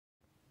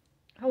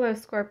Hello,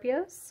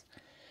 Scorpios.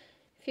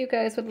 If you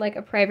guys would like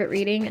a private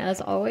reading,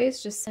 as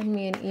always, just send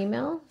me an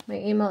email. My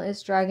email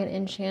is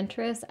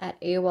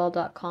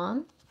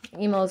dragonenchantress@aol.com.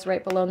 Email is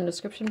right below in the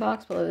description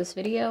box below this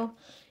video.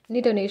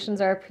 Any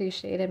donations are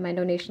appreciated. My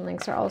donation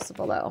links are also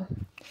below.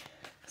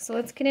 So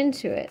let's get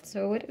into it.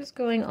 So what is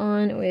going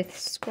on with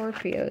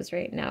Scorpios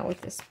right now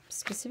with this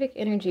specific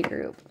energy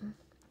group?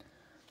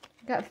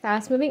 We've got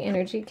fast-moving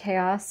energy,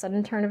 chaos,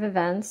 sudden turn of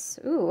events.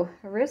 Ooh,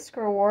 risk,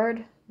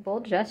 reward,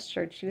 bold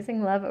gesture,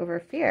 choosing love over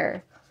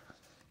fear.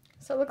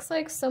 So it looks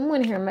like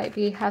someone here might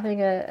be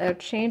having a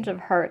change of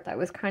heart that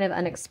was kind of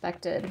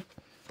unexpected.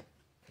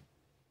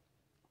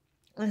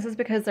 This is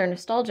because they're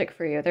nostalgic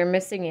for you. They're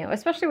missing you,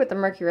 especially with the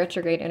Mercury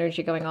retrograde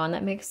energy going on.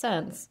 That makes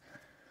sense.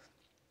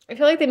 I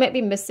feel like they might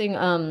be missing,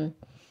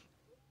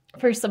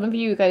 for some of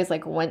you guys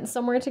like went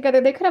somewhere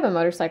together. They could have a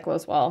motorcycle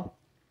as well.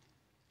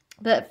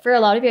 But for a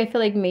lot of you, I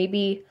feel like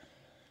maybe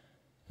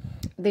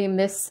they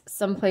miss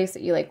some place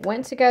that you like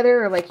went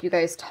together, or like you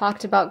guys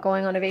talked about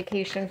going on a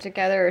vacation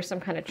together or some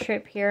kind of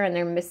trip here, and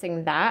they're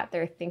missing that.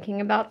 They're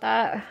thinking about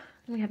that.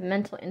 We have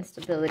mental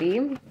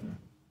instability.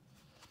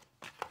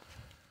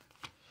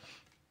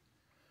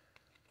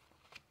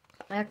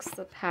 X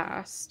the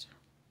past.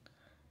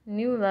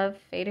 New love,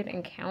 fated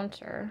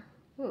encounter.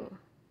 Ooh.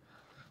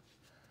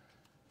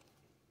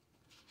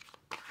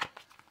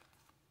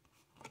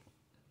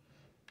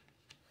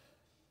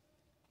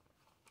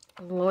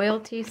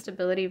 Loyalty,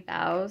 stability,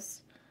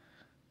 vows,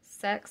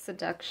 sex,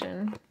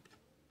 seduction,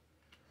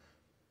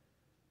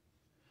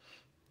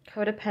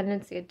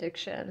 codependency,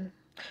 addiction.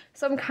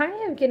 So I'm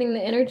kind of getting the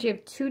energy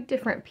of two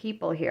different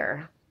people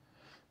here.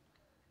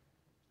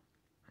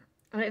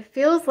 And it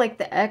feels like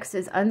the ex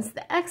is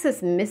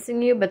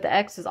missing you, but the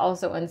ex is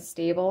also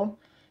unstable.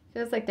 It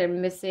feels like they're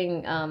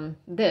missing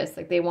this,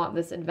 like they want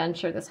this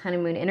adventure, this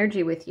honeymoon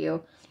energy with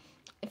you.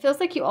 It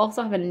feels like you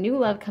also have a new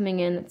love coming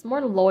in that's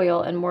more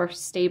loyal and more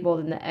stable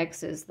than the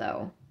ex is,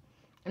 though.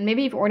 And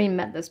maybe you've already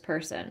met this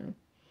person.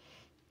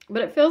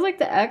 But it feels like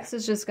the ex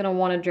is just going to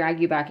want to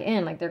drag you back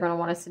in. Like they're going to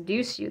want to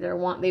seduce you.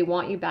 They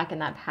want you back in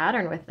that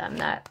pattern with them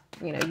that,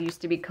 you know, used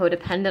to be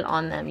codependent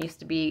on them, used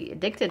to be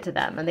addicted to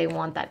them, and they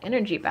want that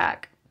energy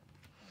back.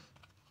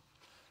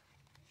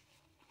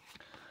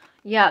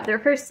 Yeah,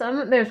 for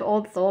some, there's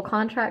old soul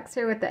contracts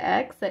here with the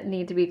ex that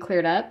need to be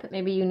cleared up.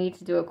 Maybe you need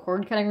to do a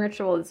cord cutting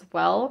ritual as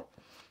well.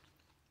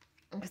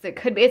 Because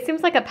it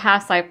seems like a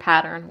past life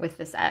pattern with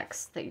this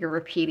ex that you're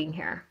repeating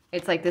here.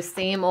 It's like the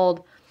same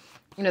old,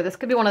 you know, this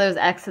could be one of those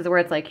exes where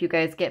it's like you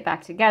guys get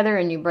back together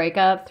and you break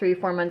up.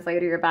 3-4 months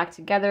later, you're back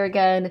together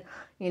again.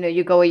 You know,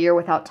 you go a year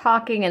without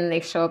talking and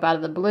they show up out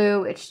of the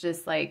blue. It's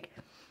just like,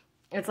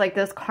 it's like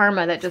this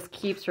karma that just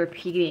keeps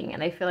repeating.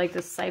 And I feel like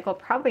this cycle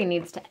probably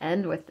needs to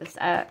end with this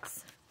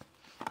ex.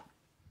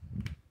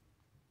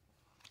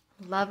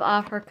 Love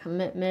offer,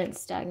 commitment,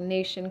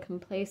 stagnation,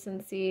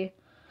 complacency.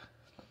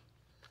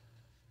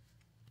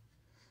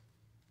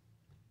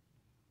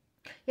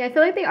 Yeah, I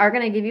feel like they are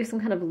going to give you some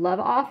kind of love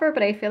offer,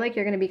 but I feel like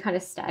you're going to be kind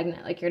of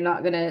stagnant. Like you're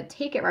not going to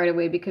take it right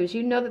away because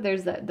you know that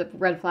there's the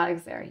red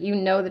flags there. You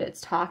know that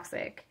it's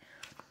toxic.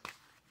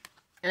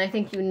 And I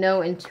think you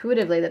know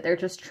intuitively that they're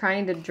just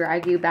trying to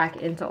drag you back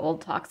into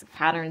old toxic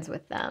patterns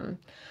with them.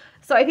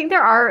 So I think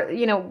there are,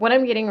 you know, what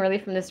I'm getting really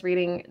from this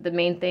reading, the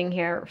main thing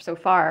here so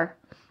far,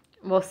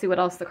 we'll see what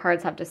else the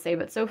cards have to say,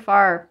 but so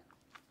far,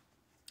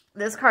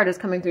 this card is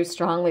coming through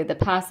strongly. The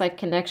past life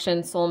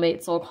connection,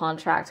 soulmate, soul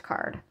contract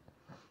card.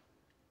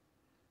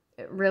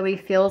 It really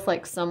feels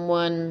like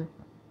someone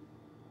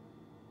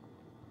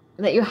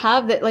that you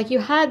have, that like you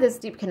had this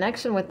deep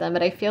connection with them,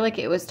 but I feel like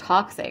it was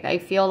toxic. I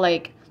feel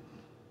like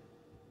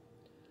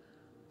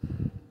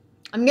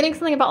I'm getting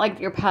something about like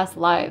your past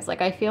lives.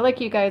 Like I feel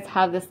like you guys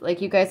have this,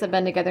 like you guys have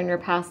been together in your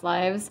past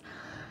lives.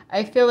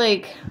 I feel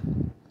like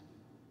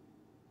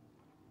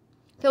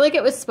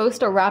it was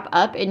supposed to wrap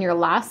up in your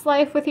last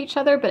life with each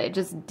other, but it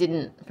just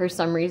didn't for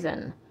some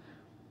reason.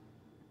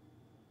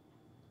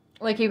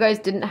 Like you guys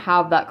didn't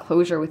have that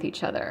closure with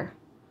each other.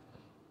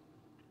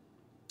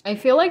 I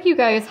feel like you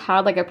guys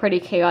had like a pretty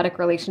chaotic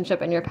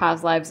relationship in your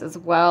past lives as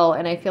well.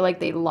 And I feel like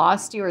they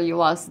lost you or you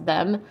lost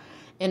them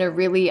in a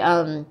really,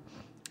 I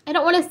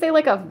don't want to say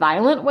like a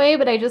violent way,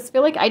 but I just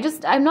feel like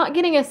I'm not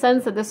getting a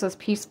sense that this was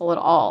peaceful at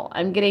all.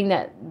 I'm getting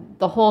that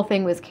the whole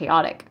thing was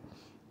chaotic.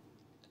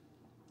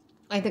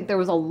 I think there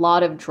was a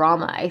lot of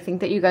drama. I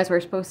think that you guys were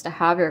supposed to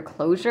have your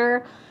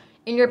closure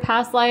in your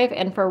past life,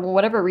 and for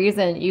whatever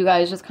reason, you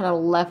guys just kind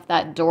of left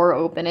that door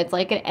open. It's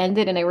like it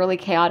ended in a really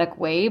chaotic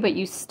way, but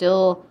you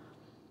still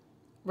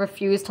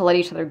refused to let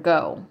each other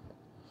go.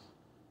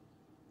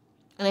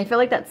 And I feel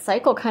like that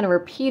cycle kind of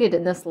repeated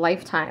in this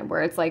lifetime,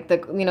 where it's like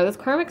this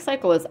karmic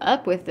cycle is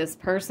up with this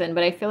person,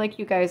 but I feel like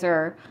you guys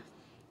are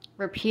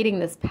repeating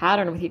this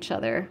pattern with each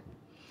other.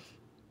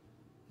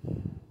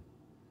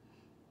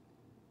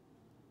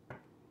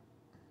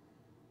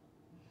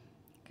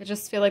 I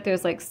just feel like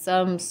there's like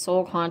some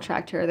soul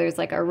contract here. There's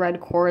like a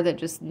red cord that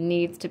just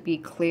needs to be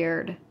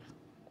cleared.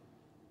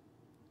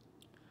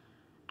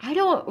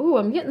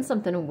 I'm getting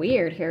something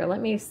weird here. Let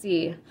me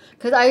see.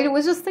 Because I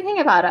was just thinking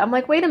about it. I'm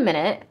like, wait a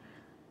minute.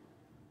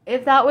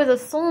 if that was a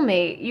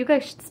soulmate, you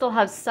guys should still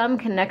have some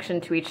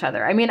connection to each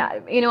other. I mean,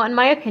 you know, in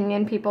my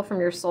opinion, people from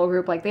your soul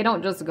group, like, they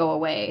don't just go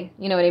away.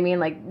 You know what I mean?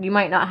 Like, you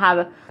might not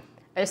have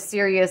a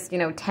serious, you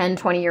know, 10,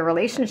 20-year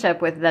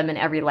relationship with them in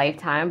every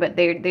lifetime, but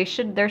there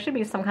should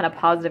be some kind of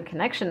positive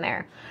connection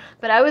there.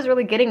 But I was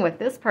really getting with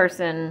this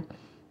person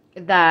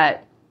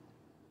that,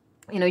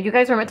 you know, you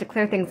guys were meant to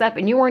clear things up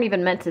and you weren't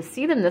even meant to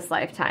see them this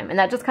lifetime. And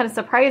that just kind of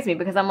surprised me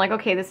because I'm like,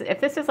 okay,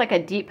 if this is like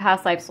a deep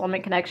past life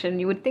soulmate connection,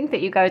 you would think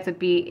that you guys would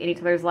be in each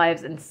other's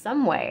lives in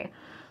some way.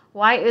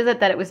 Why is it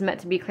that it was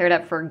meant to be cleared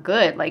up for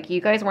good? Like,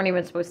 you guys weren't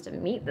even supposed to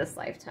meet this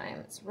lifetime.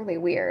 It's really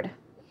weird.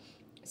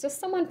 Is this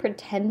someone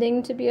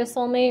pretending to be a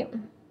soulmate?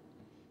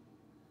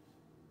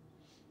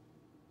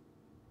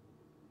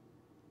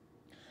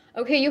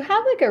 Okay, you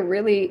have like a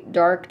really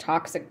dark,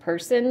 toxic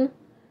person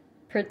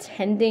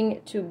pretending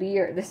to be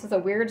your... This is a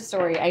weird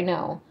story, I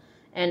know.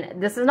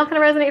 And this is not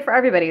going to resonate for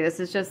everybody. This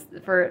is just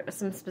for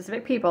some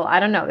specific people. I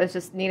don't know. This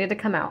just needed to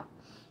come out.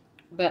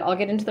 But I'll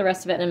get into the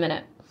rest of it in a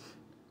minute.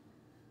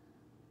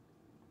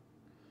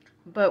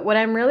 But what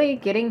I'm really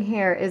getting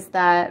here is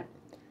that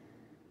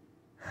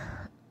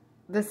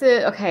this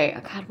is, okay,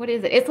 God, what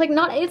is it? It's like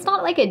it's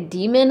not like a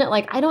demon.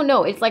 Like, I don't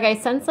know. It's like I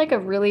sense like a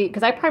really,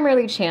 because I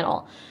primarily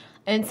channel.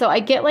 And so I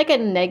get like a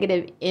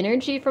negative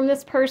energy from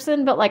this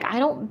person, but like I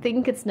don't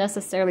think it's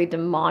necessarily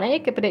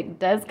demonic, but it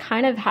does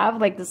kind of have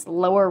like this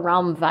lower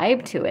realm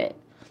vibe to it.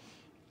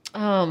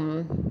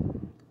 I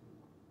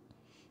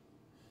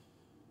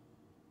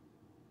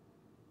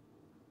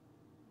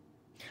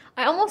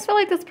almost feel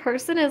like this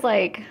person is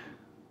like,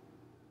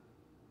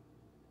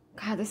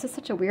 God, this is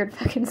such a weird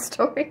fucking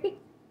story.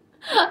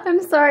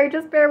 I'm sorry,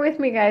 just bear with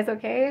me, guys,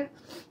 okay?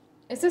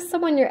 Is this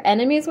someone you're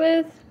enemies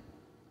with?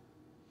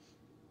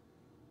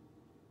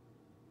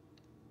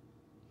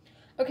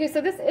 Okay,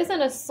 so this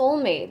isn't a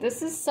soulmate.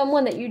 This is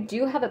someone that you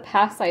do have a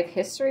past life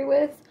history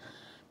with,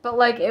 but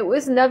like it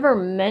was never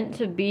meant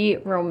to be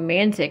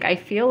romantic. I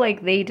feel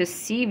like they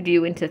deceived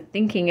you into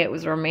thinking it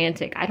was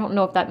romantic. I don't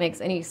know if that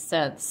makes any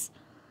sense.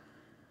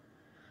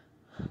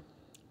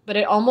 But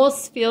it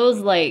almost feels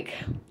like,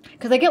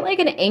 because I get like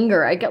an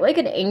anger. I get like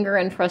an anger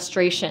and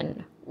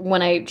frustration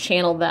when I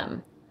channel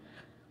them.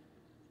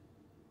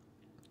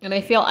 And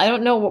I feel, I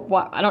don't know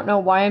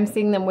why I'm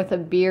seeing them with a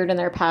beard in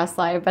their past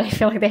life, but I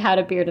feel like they had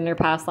a beard in their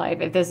past life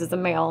if this is a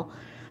male.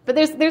 But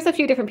there's a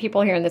few different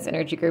people here in this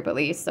energy group at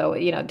least. So,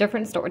 you know,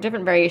 different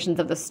variations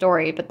of the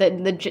story. But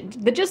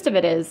the gist of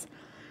it is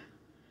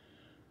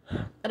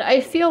that I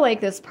feel like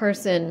this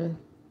person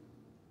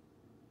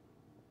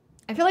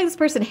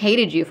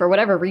hated you for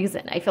whatever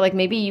reason. I feel like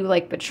maybe you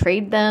like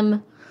betrayed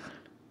them.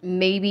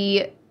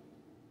 Maybe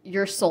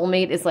your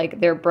soulmate is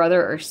like their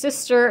brother or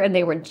sister and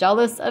they were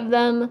jealous of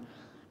them.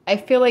 I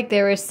feel like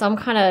there is some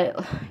kind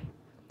of,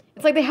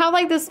 it's like they have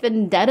like this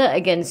vendetta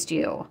against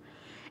you.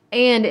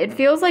 And it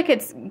feels like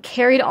it's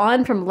carried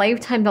on from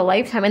lifetime to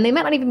lifetime. And they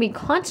might not even be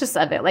conscious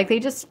of it. Like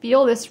they just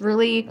feel this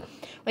really,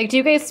 like, do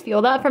you guys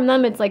feel that from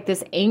them? It's like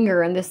this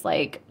anger and this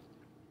like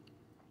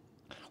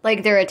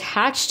they're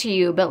attached to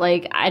you. But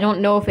like, I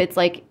don't know if it's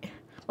like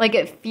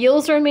it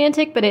feels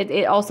romantic, but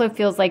it also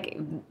feels like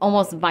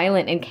almost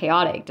violent and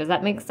chaotic. Does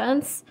that make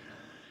sense?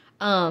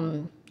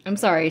 I'm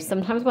sorry.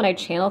 Sometimes when I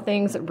channel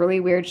things, really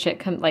weird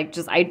shit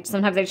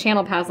sometimes I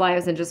channel past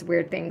lives and just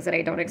weird things that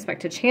I don't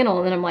expect to channel.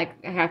 And then I'm like,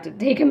 I have to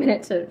take a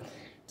minute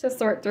to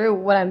sort through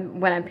what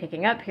I'm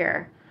picking up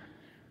here.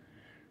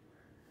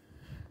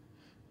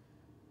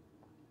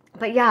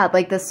 But yeah,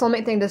 like the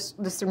soulmate thing just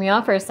threw me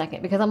off for a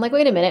second because I'm like,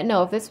 wait a minute.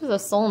 No, if this was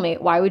a soulmate,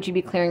 why would you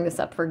be clearing this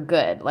up for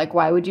good? Like,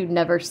 why would you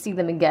never see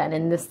them again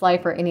in this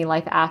life or any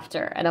life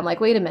after? And I'm like,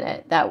 wait a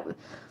minute,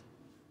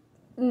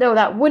 no,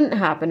 that wouldn't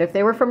happen. If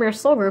they were from your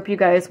soul group, you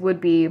guys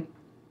would be,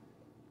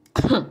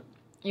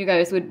 you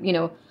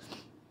know,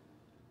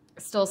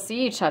 still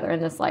see each other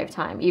in this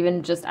lifetime,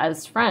 even just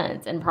as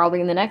friends and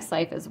probably in the next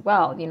life as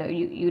well. You know,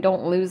 you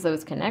don't lose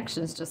those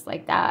connections just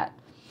like that.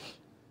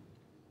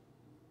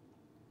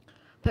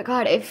 But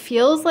God, it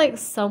feels like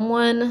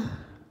someone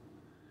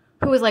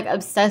who is like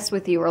obsessed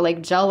with you or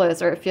like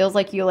jealous, or it feels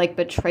like you like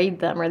betrayed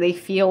them, or they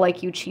feel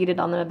like you cheated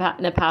on them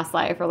in a past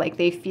life, or like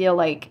they feel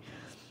like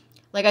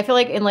I feel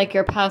like in like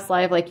your past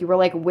life, like you were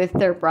like with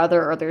their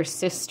brother or their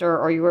sister,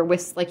 or you were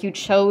with, like you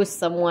chose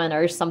someone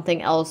or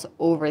something else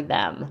over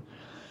them.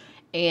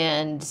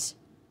 And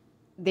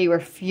they were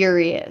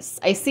furious.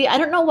 I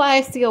don't know why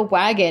I see a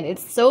wagon.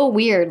 It's so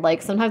weird.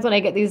 Like sometimes when I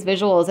get these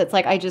visuals, it's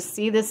like I just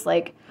see this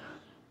like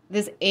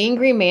this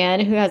angry man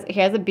he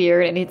has a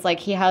beard, and it's like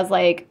he has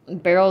like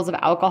barrels of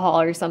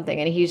alcohol or something,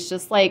 and he's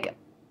just like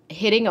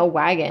hitting a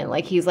wagon.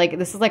 Like he's like,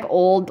 this is like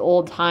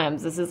old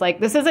times. This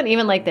isn't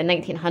even like the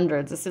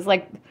 1900s.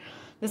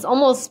 This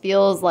almost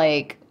feels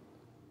like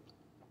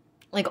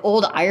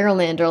old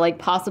Ireland, or like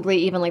possibly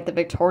even like the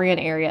Victorian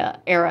era,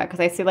 because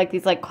I see like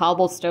these like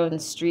cobblestone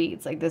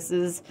streets. Like this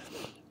is,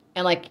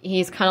 and like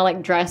he's kind of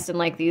like dressed in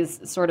like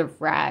these sort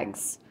of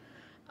rags,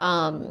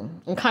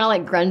 and kind of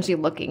like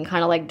grungy looking,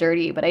 kind of like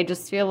dirty. But I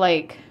just feel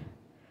like,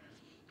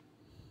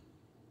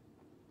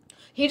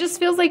 He just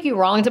feels like you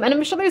wronged him. And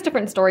I'm sure there's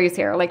different stories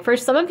here. Like, for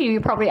some of you, you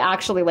probably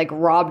actually, like,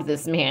 robbed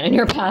this man in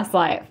your past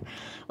life.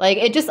 Like,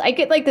 it just, I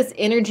get, like, this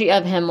energy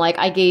of him, like,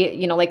 I gave,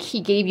 you know, like,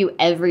 he gave you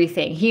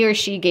everything. He or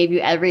she gave you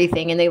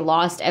everything, and they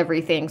lost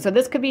everything. So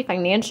this could be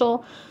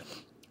financial.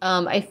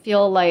 I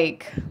feel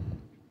like,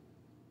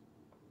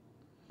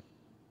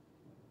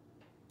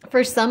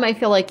 for some, I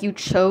feel like you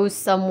chose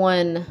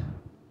someone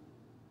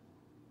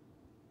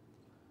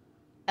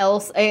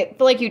else. I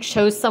feel like you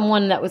chose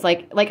someone that was,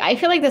 like, I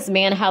feel like this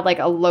man had, like,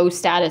 a low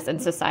status in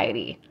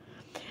society.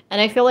 And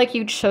I feel like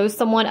you chose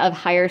someone of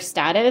higher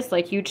status.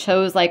 Like, you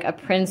chose, like, a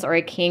prince or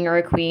a king or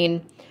a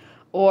queen,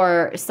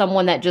 or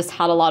someone that just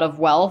had a lot of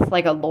wealth,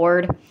 like a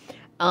lord.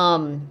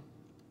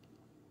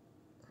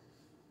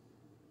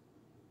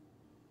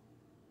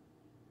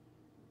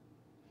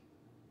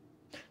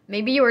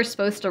 Maybe you were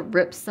supposed to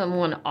rip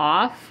someone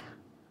off,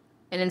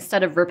 and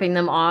instead of ripping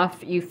them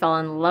off, you fell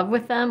in love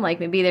with them. Like,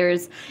 maybe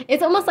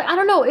it's almost like, I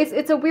don't know,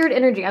 it's a weird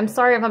energy. I'm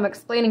sorry if I'm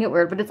explaining it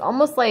weird, but it's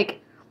almost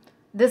like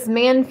this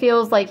man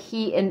feels like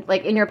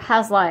in your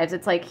past lives,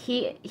 it's like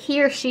he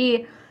or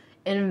she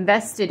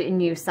invested in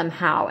you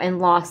somehow and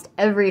lost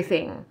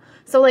everything.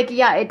 So, like,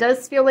 yeah, it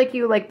does feel like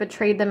you, like,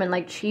 betrayed them and,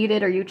 like,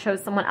 cheated, or you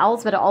chose someone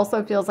else, but it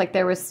also feels like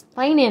there was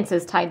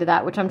finances tied to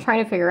that, which I'm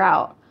trying to figure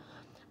out.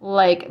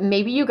 Like,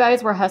 maybe you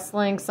guys were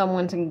hustling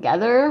someone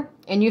together,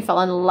 and you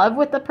fell in love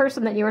with the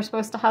person that you were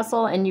supposed to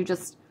hustle, and you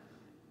just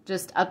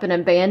up and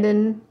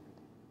abandoned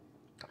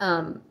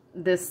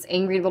this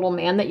angry little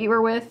man that you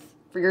were with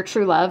for your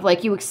true love.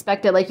 Like, you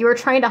expected, like, you were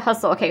trying to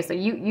hustle. Okay, so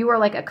you were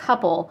like a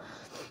couple.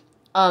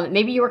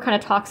 Maybe you were kind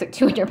of toxic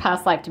too in your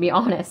past life, to be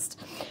honest.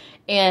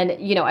 And,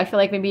 you know, I feel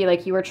like maybe,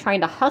 like, you were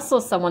trying to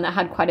hustle someone that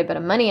had quite a bit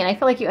of money, and I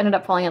feel like you ended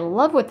up falling in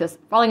love with this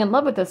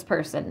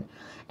person,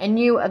 and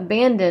you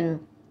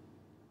abandoned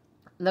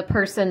the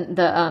person,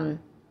 the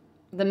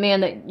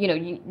man that, you know,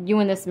 you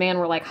and this man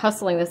were, like,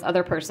 hustling this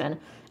other person.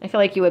 I feel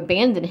like you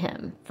abandoned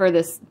him for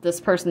this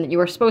person that you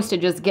were supposed to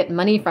just get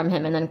money from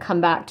him and then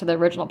come back to the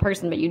original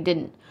person, but you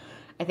didn't.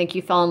 I think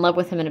you fell in love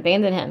with him and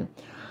abandoned him.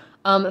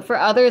 For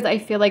others, I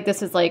feel like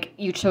this is, like,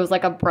 you chose,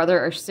 like, a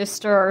brother or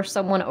sister or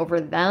someone over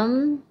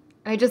them.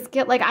 I just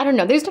get, like, I don't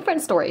know. There's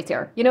different stories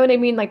here. You know what I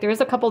mean? Like,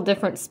 there's a couple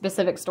different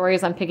specific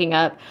stories I'm picking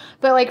up.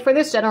 But, like, for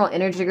this general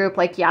energy group,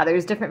 like, yeah,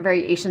 there's different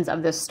variations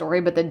of this story.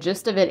 But the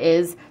gist of it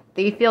is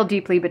they feel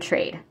deeply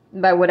betrayed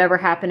by whatever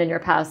happened in your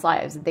past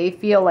lives. They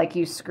feel like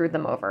you screwed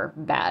them over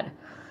bad.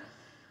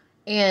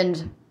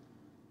 And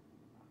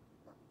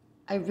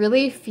I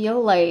really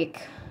feel like,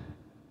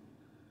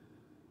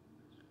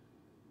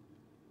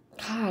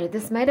 God,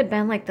 this might have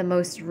been, like, the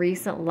most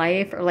recent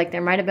life, or, like,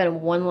 there might have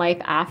been one life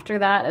after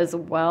that as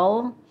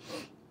well,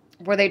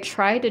 where they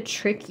tried to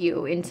trick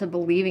you into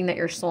believing that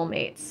you're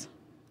soulmates.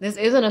 This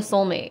isn't a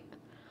soulmate.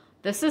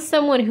 This is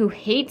someone who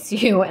hates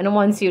you and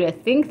wants you to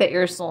think that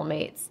you're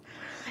soulmates.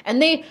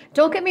 And they,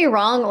 don't get me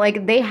wrong,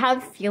 like, they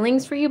have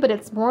feelings for you, but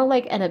it's more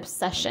like an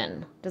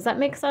obsession. Does that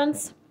make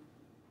sense?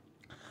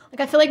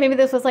 Like, I feel like maybe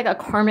this was, like, a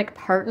karmic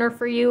partner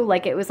for you.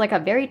 Like, it was, like, a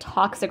very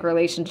toxic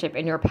relationship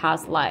in your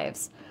past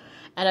lives.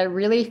 And I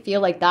really feel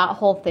like that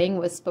whole thing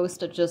was supposed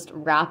to just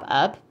wrap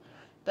up.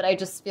 But I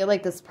just feel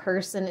like this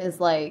person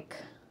is, like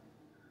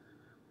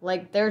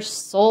their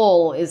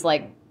soul is,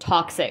 like,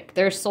 toxic.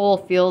 Their soul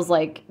feels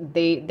like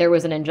there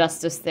was an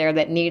injustice there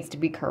that needs to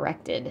be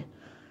corrected.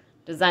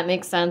 Does that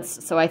make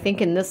sense? So I think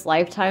in this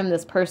lifetime,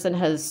 this person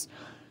has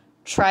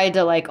tried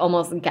to, like,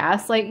 almost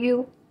gaslight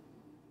you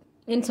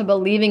into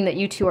believing that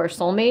you two are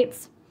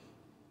soulmates.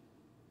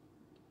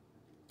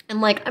 And,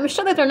 like, I'm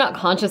sure that they're not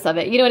conscious of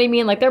it. You know what I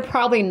mean? Like, they're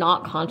probably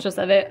not conscious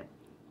of it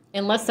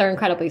unless they're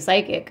incredibly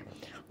psychic.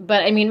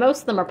 But, I mean,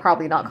 most of them are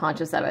probably not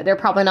conscious of it. They're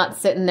probably not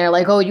sitting there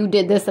like, oh, you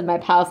did this in my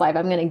past life,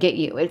 I'm going to get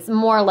you. It's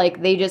more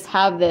like they just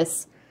have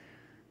this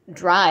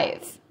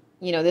drive,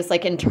 you know, this,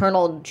 like,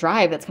 internal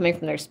drive that's coming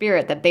from their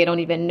spirit that they don't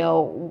even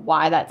know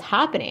why that's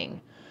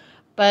happening.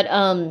 But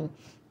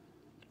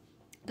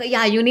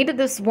yeah, you needed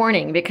this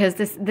warning, because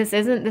this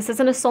isn't a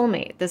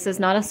soulmate. This is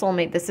not a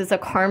soulmate. This is a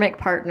karmic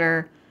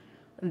partner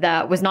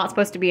that was not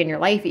supposed to be in your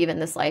life even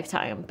this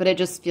lifetime. But it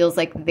just feels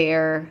like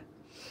they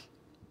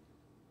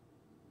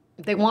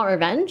want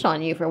revenge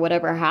on you for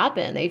whatever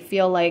happened. They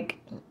feel like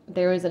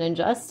there was an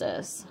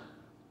injustice.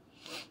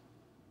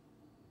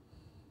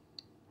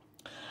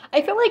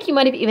 I feel like you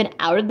might have even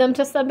outed them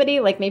to somebody.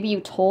 Like, maybe you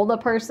told a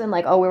person,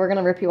 like, oh, we were going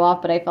to rip you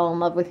off, but I fell in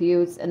love with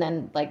you. And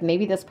then, like,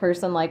 maybe this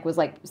person, like, was,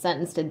 like,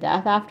 sentenced to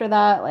death after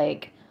that.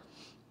 Like,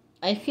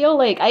 I feel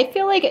like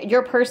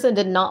your person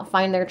did not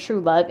find their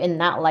true love in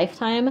that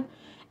lifetime.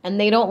 And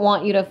they don't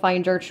want you to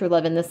find your true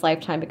love in this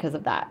lifetime because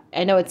of that.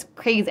 I know it's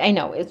crazy. I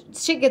know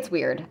shit gets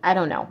weird. I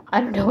don't know.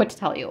 I don't know what to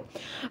tell you.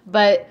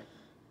 But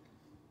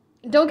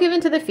don't give in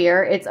to the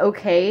fear. It's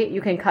okay.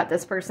 You can cut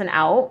this person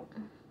out.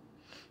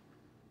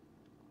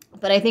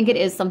 But I think it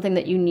is something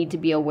that you need to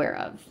be aware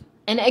of.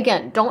 And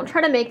again, don't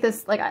try to make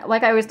this, like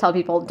I always tell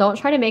people, don't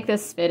try to make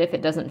this fit if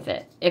it doesn't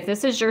fit. If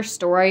this is your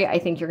story, I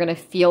think you're going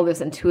to feel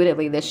this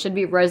intuitively. This should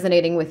be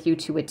resonating with you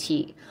to a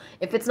T.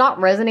 If it's not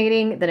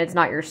resonating, then it's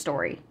not your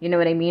story. You know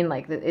what I mean?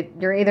 Like,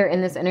 you're either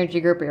in this energy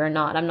group or you're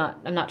not. I'm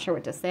not sure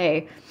what to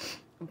say.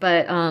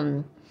 But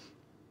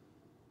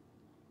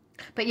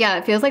yeah,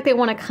 it feels like they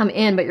want to come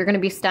in, but you're going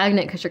to be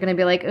stagnant because you're going to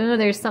be like, oh,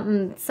 there's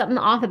something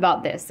off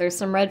about this. There's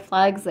some red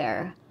flags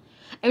there.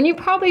 And you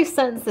probably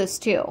sense this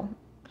too.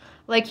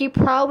 Like, you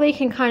probably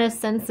can kind of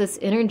sense this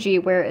energy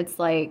where it's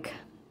like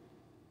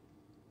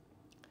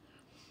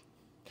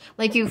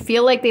you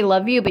feel like they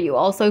love you, but you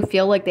also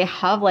feel like they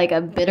have like a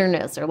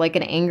bitterness or like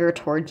an anger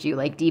towards you,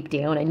 like deep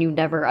down, and you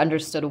never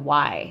understood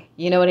why.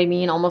 You know what I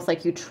mean? Almost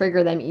like you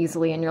trigger them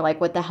easily and you're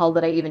like, what the hell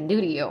did I even do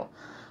to you?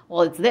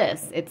 Well, it's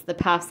this. It's the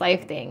past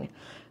life thing.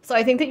 So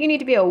I think that you need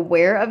to be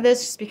aware of this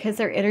just because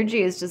their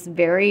energy is just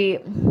very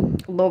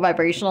low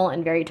vibrational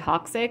and very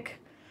toxic.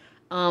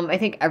 I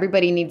think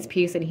everybody needs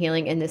peace and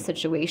healing in this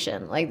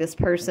situation. Like, this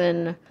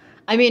person,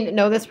 I mean,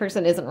 no, this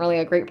person isn't really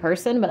a great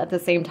person, but at the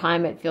same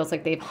time, it feels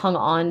like they've hung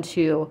on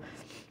to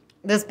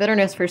this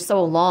bitterness for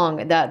so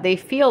long that they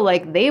feel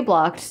like they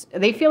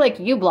feel like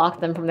you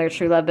blocked them from their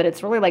true love, but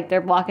it's really like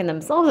they're blocking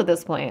themselves at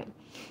this point.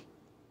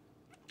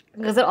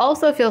 Because it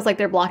also feels like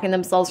they're blocking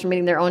themselves from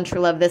meeting their own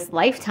true love this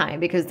lifetime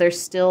because they're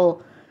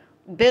still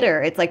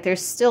bitter. It's like they're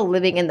still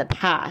living in the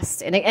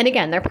past. And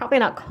again, they're probably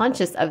not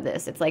conscious of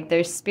this. It's like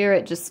their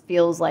spirit just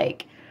feels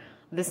like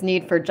this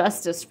need for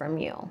justice from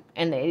you.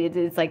 And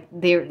it's like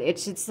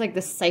it's just like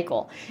this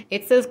cycle.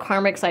 It says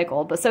karmic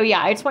cycle. But so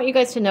yeah, I just want you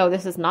guys to know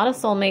this is not a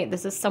soulmate.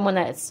 This is someone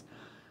that's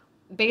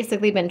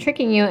basically been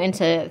tricking you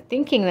into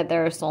thinking that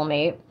they're a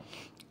soulmate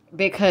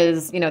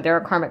because, you know, they're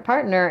a karmic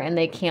partner and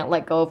they can't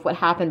let go of what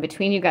happened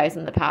between you guys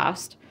in the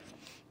past.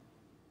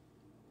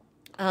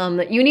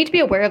 You need to be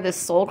aware of this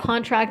soul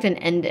contract and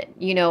end it.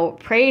 You know,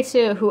 pray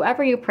to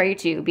whoever you pray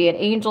to, be it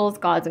angels,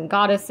 gods and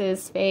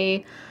goddesses,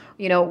 fae,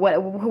 you know,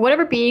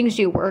 whatever beings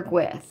you work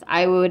with.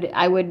 I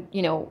would,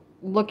 you know,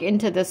 look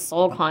into this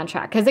soul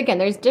contract. Because again,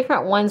 there's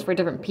different ones for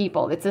different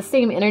people. It's the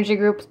same energy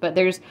groups, but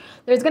there's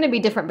going to be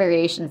different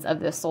variations of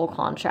this soul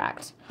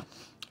contract.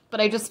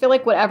 But I just feel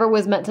like whatever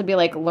was meant to be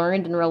like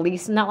learned and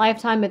released in that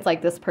lifetime, it's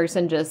like this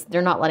person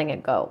they're not letting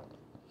it go.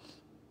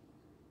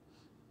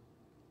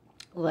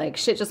 Like,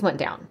 shit just went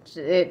down.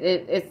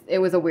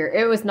 It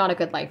was not a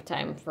good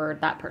lifetime for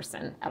that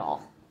person at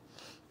all.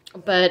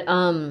 But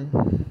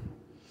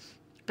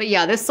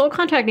yeah, this soul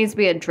contract needs to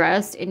be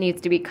addressed. It needs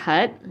to be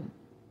cut.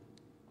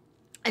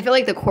 I feel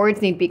like the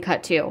cords need to be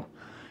cut too.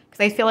 Because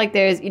I feel like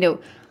there's, you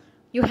know,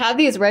 you have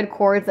these red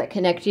cords that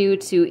connect you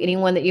to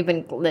anyone that you've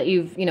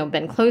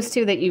been close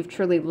to, that you've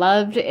truly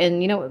loved.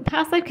 And, you know,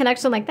 past life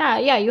connection like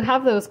that, yeah, you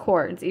have those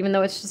cords, even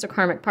though it's just a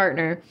karmic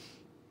partner.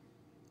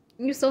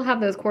 You still have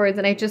those cords,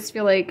 and I just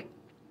feel like,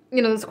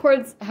 you know, those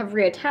cords have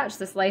reattached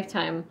this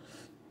lifetime.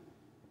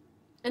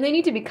 And they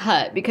need to be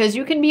cut, because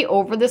you can be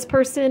over this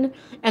person,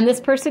 and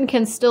this person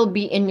can still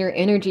be in your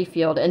energy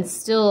field and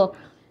still,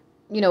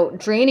 you know,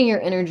 draining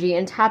your energy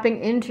and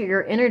tapping into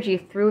your energy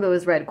through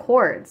those red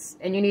cords.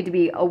 And you need to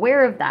be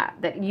aware of that,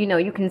 you know,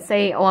 you can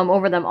say, oh, I'm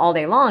over them all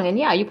day long. And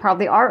yeah, you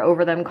probably are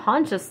over them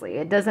consciously.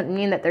 It doesn't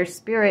mean that their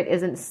spirit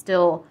isn't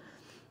still,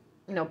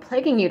 you know,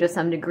 plaguing you to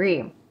some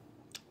degree.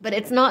 But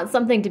it's not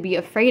something to be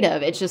afraid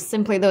of. It's just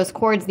simply those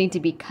cords need to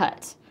be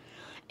cut.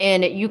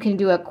 And you can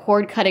do a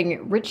cord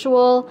cutting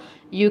ritual.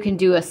 You can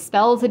do a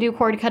spell to do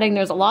cord cutting.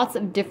 There's lots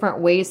of different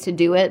ways to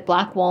do it.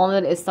 Black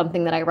walnut is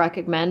something that I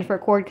recommend for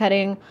cord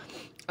cutting.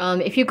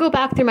 If you go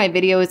back through my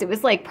videos, it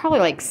was like probably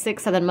like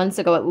 6-7 months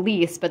ago at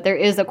least, but there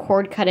is a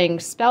cord cutting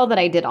spell that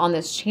I did on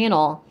this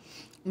channel.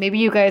 Maybe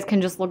you guys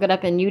can just look it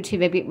up in YouTube.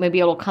 Maybe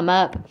it'll come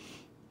up.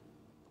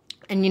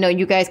 And, you know,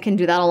 you guys can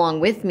do that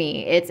along with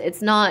me.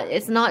 It's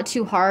not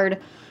too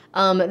hard.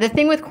 The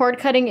thing with cord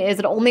cutting is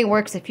it only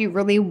works if you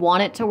really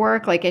want it to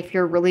work, like if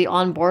you're really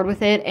on board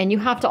with it. And you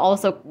have to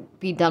also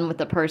be done with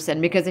the person,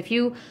 because if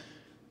you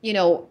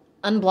know,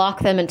 unblock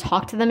them and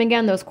talk to them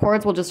again, those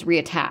cords will just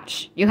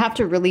reattach. You have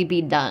to really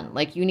be done.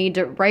 Like, you need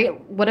to write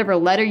whatever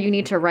letter you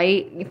need to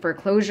write for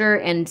closure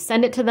and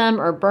send it to them,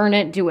 or burn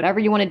it, do whatever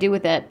you want to do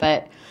with it.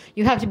 But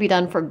you have to be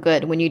done for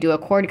good when you do a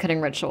cord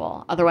cutting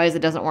ritual. Otherwise,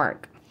 it doesn't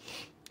work.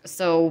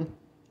 So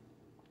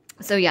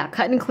yeah,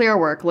 cut and clear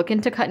work. Look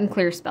into cut and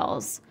clear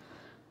spells.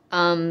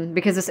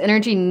 Because this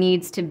energy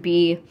needs to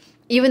be,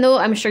 even though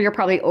I'm sure you're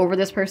probably over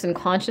this person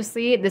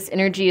consciously, this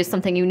energy is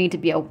something you need to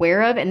be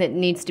aware of, and it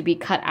needs to be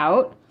cut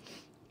out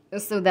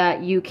so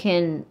that you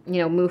can,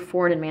 you know, move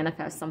forward and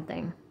manifest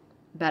something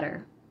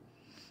better.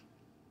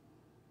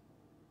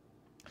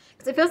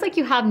 Because it feels like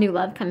you have new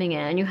love coming in,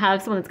 and you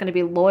have someone that's going to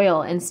be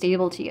loyal and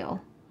stable to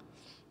you,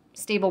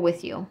 stable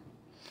with you.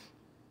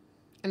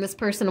 And this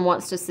person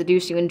wants to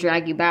seduce you and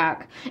drag you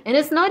back. And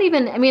it's not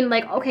even, I mean,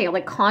 like, okay,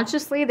 like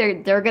consciously,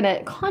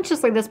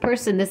 this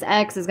person, this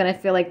ex is going to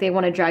feel like they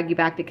want to drag you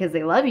back because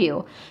they love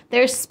you.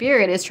 Their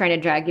spirit is trying to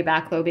drag you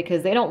back, though,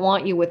 because they don't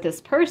want you with this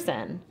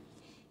person.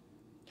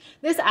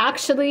 This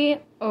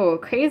actually, oh,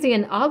 crazy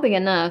and oddly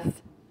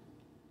enough,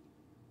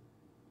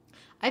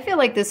 I feel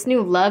like this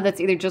new love that's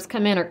either just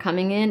come in or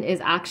coming in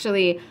is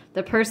actually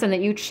the person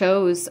that you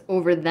chose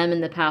over them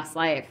in the past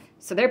life.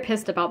 So they're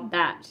pissed about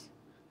that.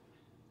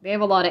 They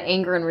have a lot of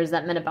anger and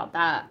resentment about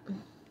that.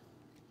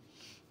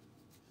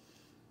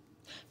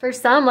 For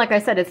some, like I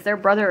said, it's their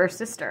brother or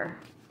sister.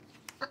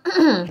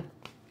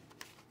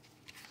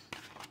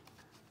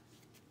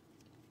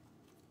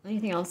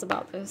 Anything else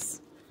about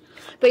this?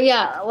 But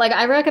yeah, like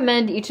I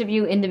recommend each of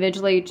you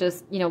individually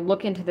just, you know,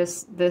 look into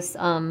this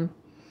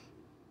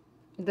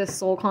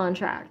soul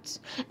contract.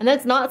 And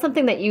that's not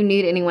something that you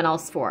need anyone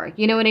else for.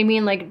 You know what I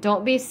mean? Like,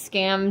 don't be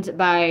scammed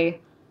by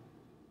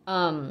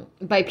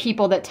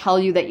people that tell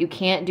you that you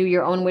can't do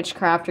your own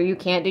witchcraft or you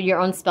can't do your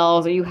own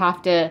spells or you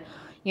have to,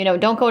 you know,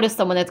 don't go to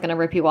someone that's going to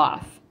rip you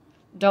off.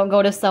 Don't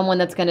go to someone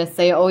that's going to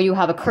say, oh, you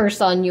have a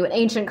curse on you, an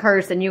ancient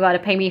curse, and you got to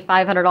pay me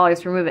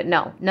 $500 to remove it.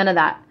 No, none of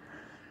that.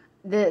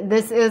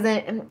 This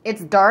isn't,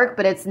 it's dark,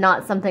 but it's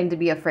not something to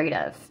be afraid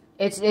of.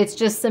 It's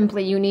just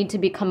simply you need to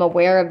become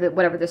aware of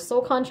whatever the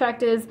soul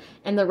contract is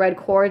and the red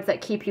cords that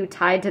keep you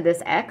tied to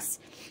this ex.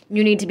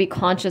 You need to be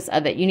conscious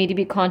of it. You need to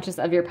be conscious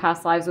of your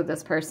past lives with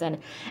this person,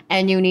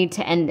 and you need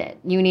to end it.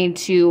 You need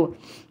to,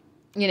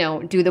 you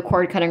know, do the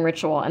cord cutting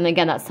ritual. And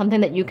again, that's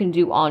something that you can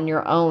do on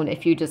your own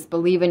if you just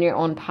believe in your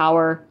own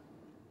power.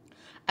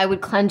 I would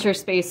cleanse your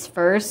space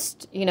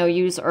first, you know,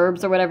 use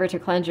herbs or whatever to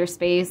cleanse your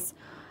space.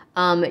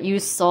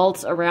 Use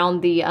salt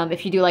around the,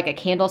 if you do like a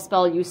candle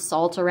spell, use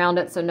salt around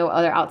it so no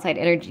other outside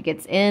energy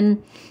gets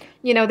in.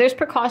 You know, there's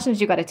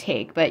precautions you got to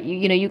take, but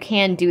you know, you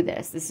can do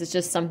this. This is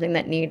just something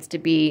that needs to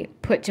be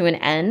put to an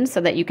end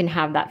so that you can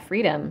have that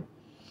freedom.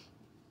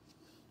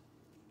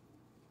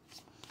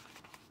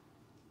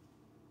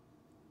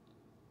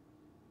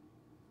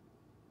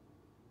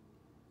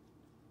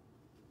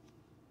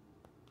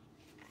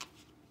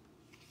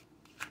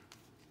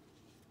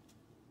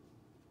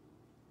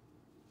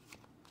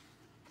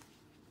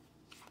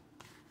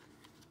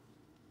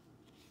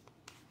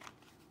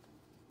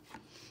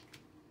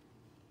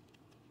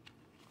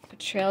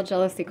 Betrayal,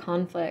 jealousy,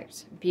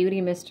 conflict,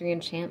 beauty, mystery,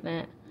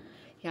 enchantment.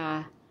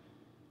 Yeah.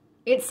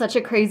 It's such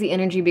a crazy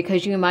energy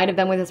because you might have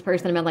been with this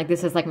person and been like,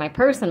 this is like my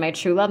person, my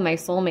true love, my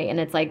soulmate.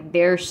 And it's like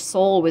their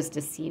soul was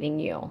deceiving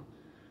you.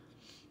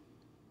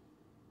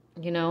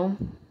 You know?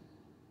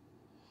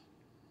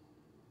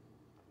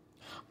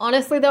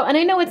 Honestly, though, and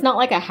I know it's not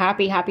like a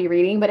happy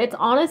reading, but it's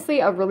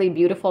honestly a really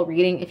beautiful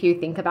reading if you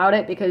think about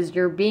it because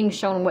you're being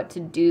shown what to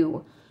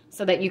do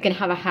so that you can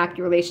have a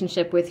happy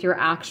relationship with your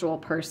actual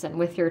person,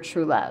 with your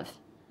true love.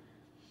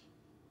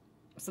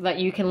 So that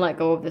you can let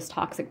go of this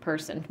toxic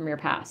person from your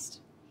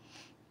past.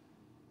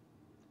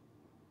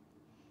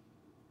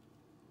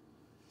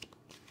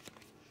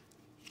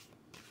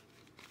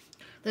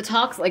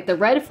 Like the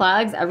red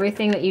flags,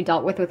 everything that you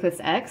dealt with this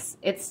ex,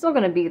 it's still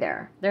going to be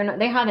there.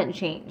 They haven't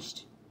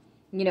changed.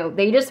 You know,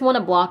 they just want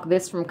to block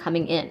this from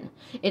coming in.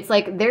 It's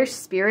like their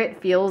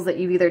spirit feels that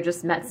you've either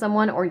just met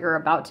someone or you're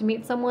about to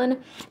meet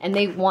someone, and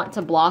they want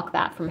to block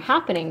that from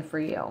happening for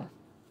you.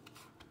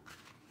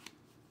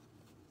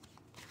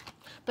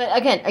 But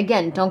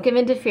again, don't give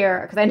in to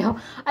fear, because I know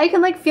I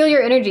can like feel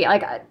your energy.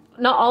 Like,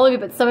 not all of you,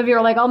 but some of you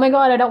are like, oh my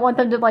God, I don't want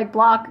them to like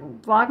block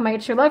my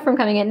true love from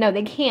coming in. No,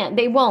 they can't.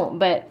 They won't.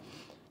 But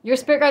your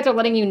spirit guides are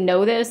letting you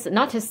know this,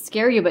 not to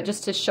scare you, but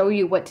just to show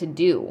you what to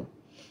do.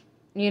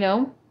 You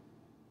know?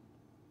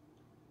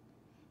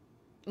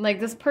 Like,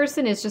 this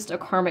person is just a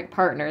karmic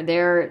partner.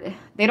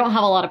 They don't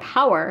have a lot of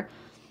power,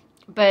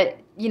 but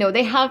you know,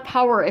 they have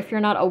power if you're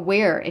not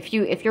aware. If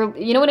you're,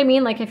 you know what I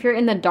mean? Like, if you're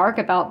in the dark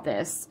about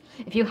this,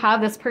 if you have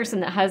this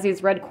person that has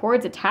these red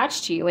cords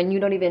attached to you and you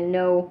don't even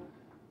know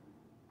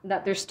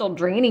that they're still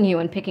draining you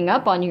and picking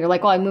up on you, you're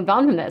like, oh, I moved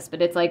on from this.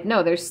 But it's like,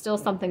 no, there's still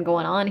something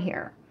going on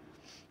here.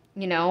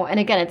 You know, and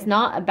again, it's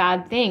not a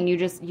bad thing. You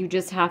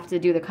just have to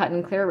do the cut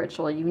and clear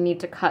ritual. You need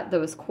to cut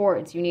those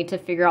cords. You need to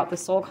figure out the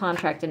soul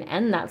contract and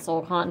end that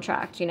soul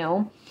contract, you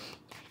know,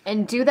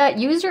 and do that.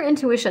 Use your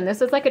intuition.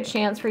 This is like a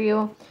chance for you.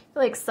 I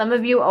feel like some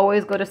of you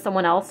always go to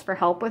someone else for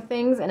help with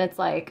things. And it's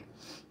like,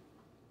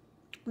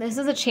 this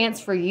is a chance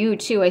for you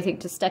too, I think,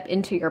 to step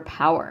into your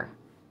power.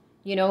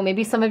 You know,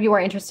 maybe some of you are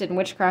interested in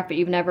witchcraft, but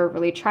you've never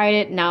really tried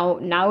it.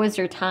 Now is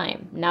your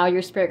time. Now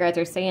your spirit guides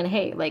are saying,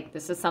 hey, like,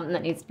 this is something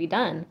that needs to be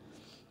done.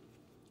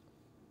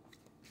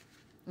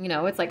 You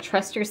know, it's like,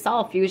 trust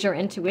yourself, use your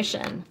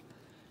intuition.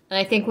 And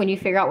I think when you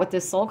figure out what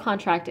this soul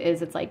contract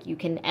is, it's like you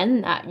can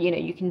end that, you know,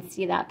 you can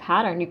see that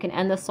pattern. You can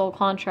end the soul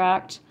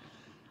contract.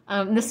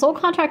 The soul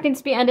contract needs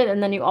to be ended,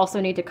 and then you also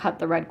need to cut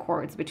the red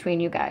cords between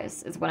you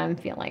guys, is what I'm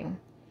feeling.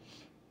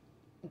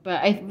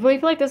 But I really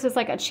feel like this is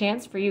like a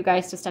chance for you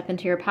guys to step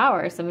into your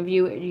power. Some of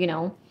you, you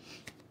know,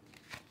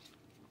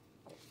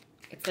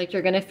 it's like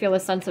you're going to feel a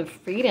sense of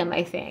freedom,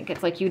 I think.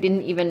 It's like you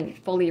didn't even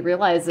fully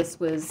realize this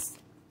was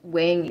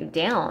weighing you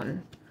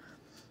down.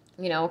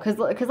 You know, because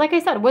like I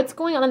said, what's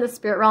going on in the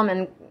spirit realm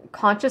and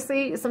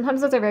consciously,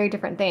 sometimes those are very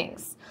different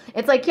things.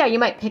 It's like, yeah, you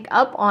might pick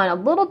up on a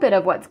little bit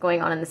of what's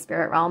going on in the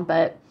spirit realm,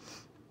 but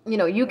you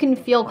know, you can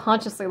feel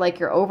consciously like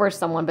you're over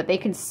someone, but they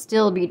can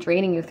still be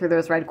draining you through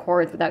those red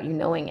cords without you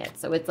knowing it.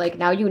 So it's like,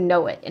 now you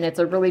know it, and it's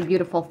a really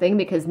beautiful thing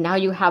because now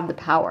you have the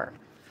power.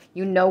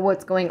 You know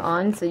what's going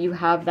on, so you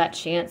have that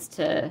chance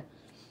to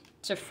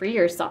free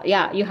yourself.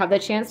 Yeah, you have the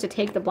chance to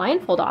take the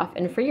blindfold off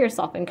and free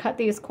yourself and cut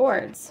these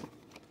cords.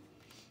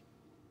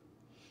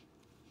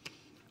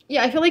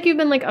 Yeah, I feel like you've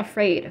been like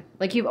afraid.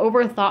 Like you've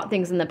overthought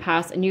things in the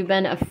past and you've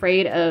been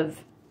afraid of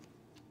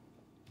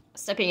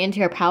stepping into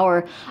your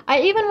power.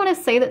 I even want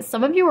to say that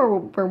some of you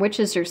were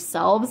witches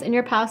yourselves in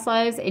your past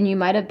lives, and you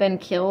might have been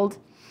killed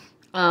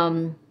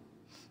like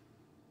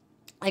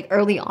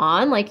early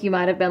on. Like you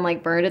might have been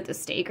like burned at the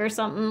stake or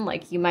something.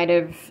 Like you might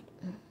have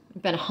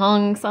been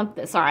hung,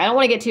 something. Sorry, I don't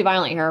want to get too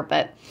violent here,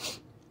 but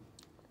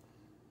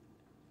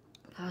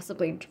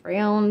possibly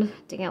drowned.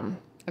 Damn.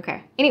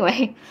 Okay.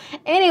 Anyway,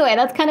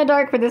 that's kind of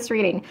dark for this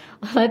reading.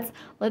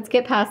 Let's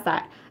get past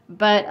that.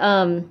 But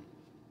I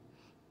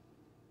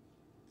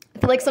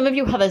feel like some of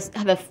you have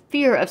a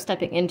fear of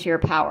stepping into your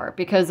power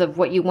because of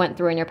what you went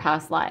through in your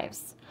past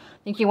lives.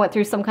 I think you went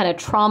through some kind of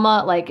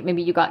trauma, like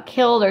maybe you got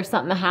killed or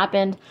something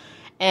happened,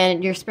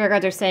 and your spirit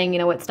guides are saying, you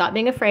know what, stop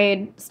being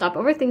afraid, stop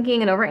overthinking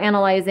and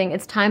overanalyzing.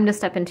 It's time to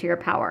step into your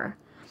power.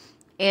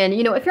 And,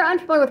 you know, if you're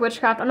unfamiliar with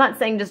witchcraft, I'm not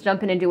saying just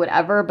jump in and do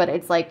whatever, but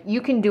it's like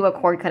you can do a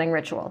cord cutting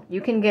ritual. You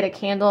can get a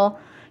candle.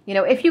 You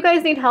know, if you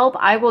guys need help,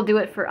 I will do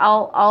it for,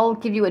 I'll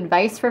give you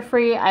advice for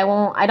free.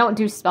 I don't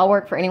do spell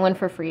work for anyone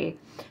for free,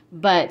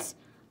 but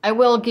I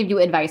will give you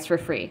advice for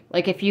free.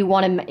 Like if you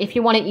want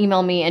to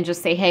email me and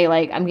just say, hey,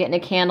 like I'm getting a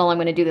candle, I'm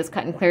going to do this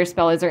cut and clear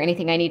spell. Is there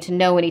anything I need to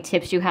know? Any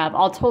tips you have?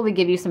 I'll totally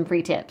give you some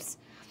free tips,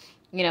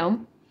 you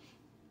know?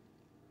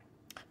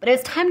 But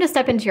it's time to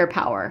step into your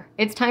power.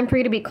 It's time for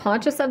you to be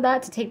conscious of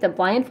that, to take the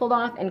blindfold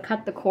off and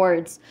cut the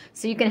cords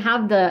so you can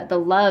have the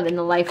love and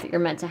the life that you're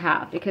meant to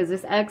have, because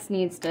this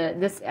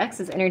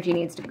ex's energy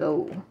needs to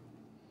go.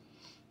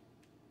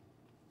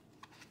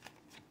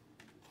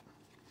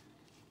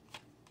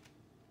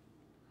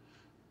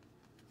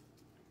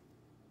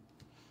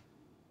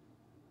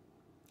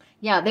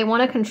 Yeah, they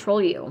want to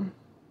control you.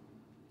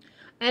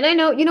 And I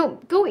know, you know,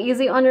 go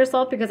easy on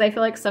yourself, because I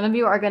feel like some of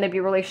you are going to be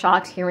really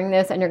shocked hearing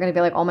this, and you're going to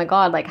be like, oh my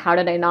God, like, how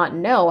did I not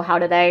know? How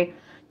did I,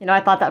 you know,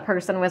 I thought that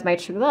person was my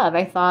true love.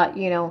 I thought,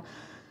 you know,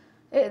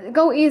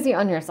 go easy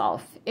on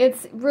yourself.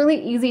 It's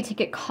really easy to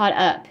get caught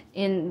up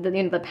in the,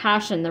 you know, the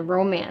passion, the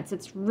romance.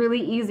 It's really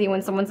easy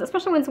when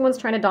especially when someone's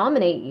trying to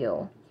dominate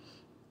you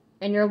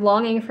and you're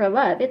longing for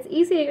love. It's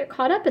easy to get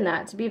caught up in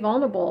that, to be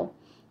vulnerable.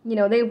 You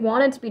know, they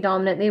wanted to be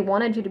dominant. They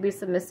wanted you to be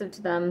submissive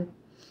to them.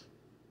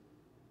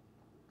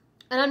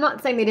 And I'm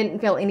not saying they didn't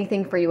feel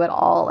anything for you at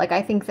all. Like,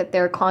 I think that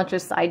their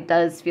conscious side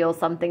does feel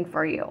something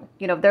for you.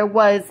 You know, there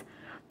was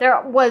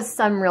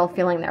some real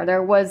feeling there.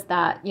 There was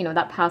that, you know,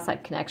 that past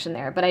life connection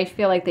there. But I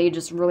feel like they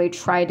just really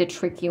tried to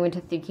trick you into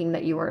thinking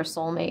that you were a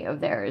soulmate of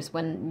theirs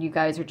when you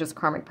guys are just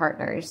karmic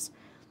partners.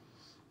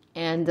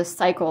 And the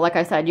cycle, like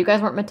I said, you guys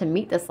weren't meant to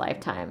meet this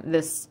lifetime.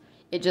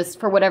 It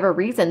just, for whatever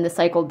reason, the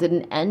cycle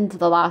didn't end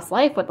the last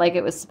life like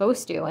it was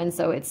supposed to. And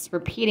so it's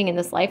repeating in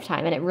this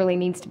lifetime, and it really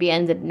needs to be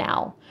ended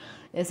now.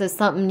 This is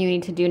something you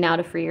need to do now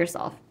to free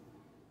yourself.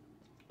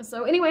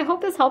 So anyway, I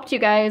hope this helped you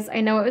guys. I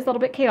know it was a little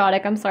bit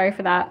chaotic. I'm sorry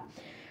for that.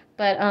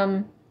 But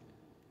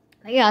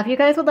yeah, if you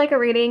guys would like a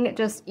reading,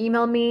 just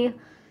email me.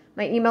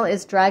 My email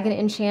is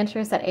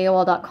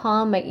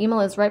dragonenchantress@aol.com. My email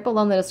is right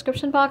below in the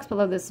description box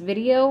below this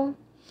video.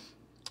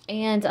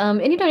 And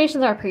any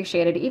donations are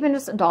appreciated. Even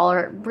just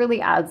 $1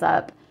 really adds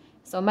up.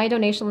 So my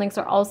donation links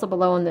are also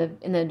below in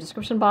the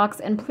description box.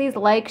 And please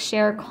like,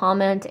 share,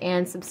 comment,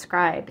 and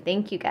subscribe.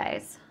 Thank you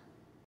guys.